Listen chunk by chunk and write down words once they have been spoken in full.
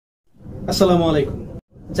আসসালামু আলাইকুম।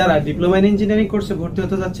 যারা ডিপ্লোমা ইন ইঞ্জিনিয়ারিং কোর্সে ভর্তি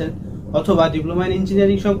হতে যাচ্ছেন অথবা ডিপ্লোমা ইন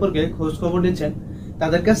ইঞ্জিনিয়ারিং সম্পর্কে খোঁজ খবর নিচ্ছেন,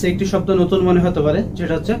 তাদের কাছে একটি শব্দ নতুন মনে হতে পারে,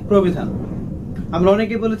 যেটা হচ্ছে প্রবিধান। আমরা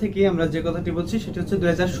অনেকেই বলে থাকি, আমরা যে কথাটি বলছি সেটা হচ্ছে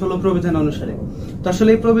 2016 প্রবিধান অনুসারে। তো আসলে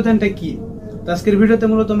এই প্রবিধানটা কি? তো আজকের ভিডিওতে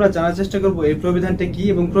মূলত আমরা জানার চেষ্টা করব এই প্রবিধানটা কি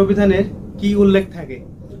এবং প্রবিধানের কি উল্লেখ থাকে।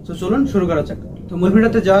 তো চলুন শুরু করা যাক। তো মূল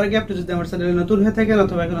ভিডিওতে যাওয়ার আগে আপনি যদি আমার চ্যানেলে নতুন হয়ে থাকেন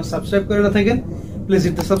অথবা এখনো সাবস্ক্রাইব করে না থাকেন, please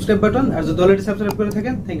hit the subscribe button. আর যদি অলরেডি সাবস্ক্রাইব করে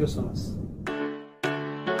থাকেন, থ্যাংক ইউ সো মাচ।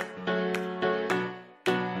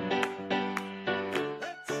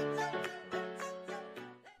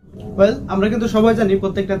 আমরা কিন্তু সবাই জানি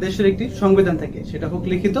প্রত্যেকটা দেশের একটি সংবিধান থাকে, সেটা হোক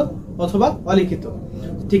লিখিত অথবা অলিখিত।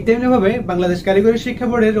 ঠিক তেমনি ভাবে বাংলাদেশ কারিগরি শিক্ষা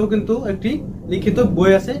বোর্ডেরও কিন্তু একটি লিখিত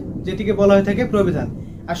বই আছে, যেটিকে বলা হয়ে থাকে প্রবিধান।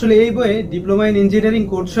 আসলে এই বইয়ে ডিপ্লোমা ইন ইঞ্জিনিয়ারিং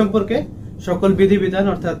কোর্স সম্পর্কে সকল বিধিবিধান,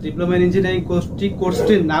 অর্থাৎ ডিপ্লোমা ইন ইঞ্জিনিয়ারিং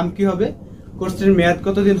কোর্সটির নাম কি হবে, কোর্সটির মেয়াদ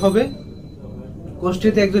কতদিন হবে,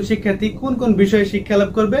 কোর্সটিতে একজন শিক্ষার্থী কোন কোন বিষয়ে শিক্ষা লাভ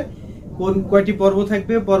করবে, কয়টি পর্ব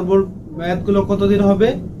থাকবে, পর্বর মেয়াদগুলো কতদিন হবে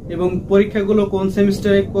এবং পরীক্ষাগুলো কোন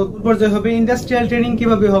সেমিস্টারে কোন পর্যায়ে হবে, ইন্ডাস্ট্রিয়াল ট্রেনিং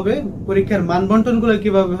কিভাবে হবে, পরীক্ষার মান বন্টন গুলো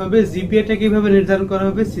কিভাবে হবে, জিপিএটা কিভাবে নির্ধারণ করা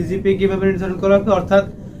হবে, সিজিপিএ কিভাবে নির্ধারণ করা হবে। অর্থাৎ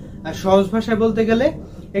সহজ ভাষায় বলতে গেলে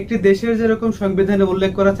একটি দেশের যেরকম সংবিধানে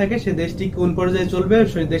উল্লেখ করা থাকে সে দেশটি কোন পর্যায়ে চলবে,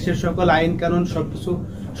 সেই দেশের সকল আইন কানুন সবকিছু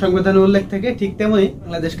সংবিধানে উল্লেখ থাকে। ঠিক তেমনি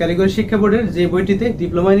বাংলাদেশ কারিগরি শিক্ষা বোর্ডের যে বইটিতে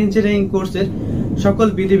ডিপ্লোমা ইন ইঞ্জিনিয়ারিং কোর্সের সকল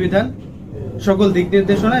বিধিবিধান, সকল দিক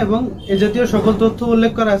নির্দেশনা এবং এ জাতীয় সকল তথ্য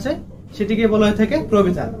উল্লেখ করা আছে, সেটিকে বলা হয়ে থাকে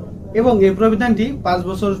প্রবিধান। এবং এই প্রবিধানটি 5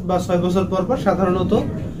 বছর বা 6 বছর পর পর সাধারণত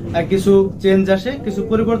কিছু চেঞ্জ আসে, কিছু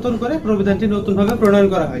পরিবর্তন করে প্রবিধানটি নতুন ভাবে প্রণয়ন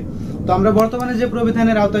করা হয়। তো আমরা বর্তমানে যে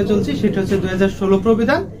প্রবিধানের আওতায় চলছি সেটা হচ্ছে 2016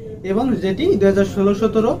 প্রবিধান, এবং যেটি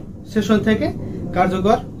 2016-17 সেশন থেকে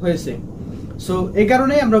কার্যকর হয়েছে। সো এই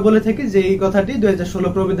কারণেই আমরা বলে থাকি যে এই কথাটি 2016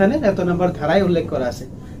 প্রবিধানের এত নম্বর ধারায় উল্লেখ করা আছে।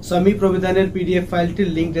 সো আমি প্রবিধানের পিডিএফ ফাইলটির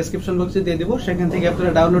লিংক ডেসক্রিপশন বক্সে দিয়ে দেবো, সেখান থেকে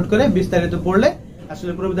আপনারা ডাউনলোড করে বিস্তারিত পড়লে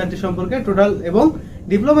আসলে প্রবিধানটি সম্পর্কে টোটাল এবং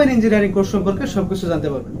ডিপ্লোমা ইন ইঞ্জিনিয়ারিং কোর্স সম্পর্কে সবকিছু জানতে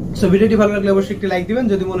পারবেন। সো ভিডিওটি ভালো লাগলে অবশ্যই একটি লাইক দিবেন,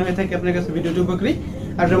 যদি মনে হয় থাকে আপনার কাছে ভিডিওটি উপকারী,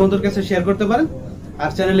 আর বন্ধুদের কাছে শেয়ার করতে পারেন, আর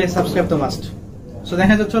চ্যানেলে সাবস্ক্রাইব তো মাস্ট। সো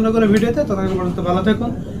দেখা যাচ্ছে অন্য কোনো ভিডিওতে। ততক্ষণ পর্যন্ত ভালো থাকুন,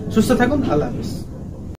 সুস্থ থাকুন, আল্লাহ হাফিজ।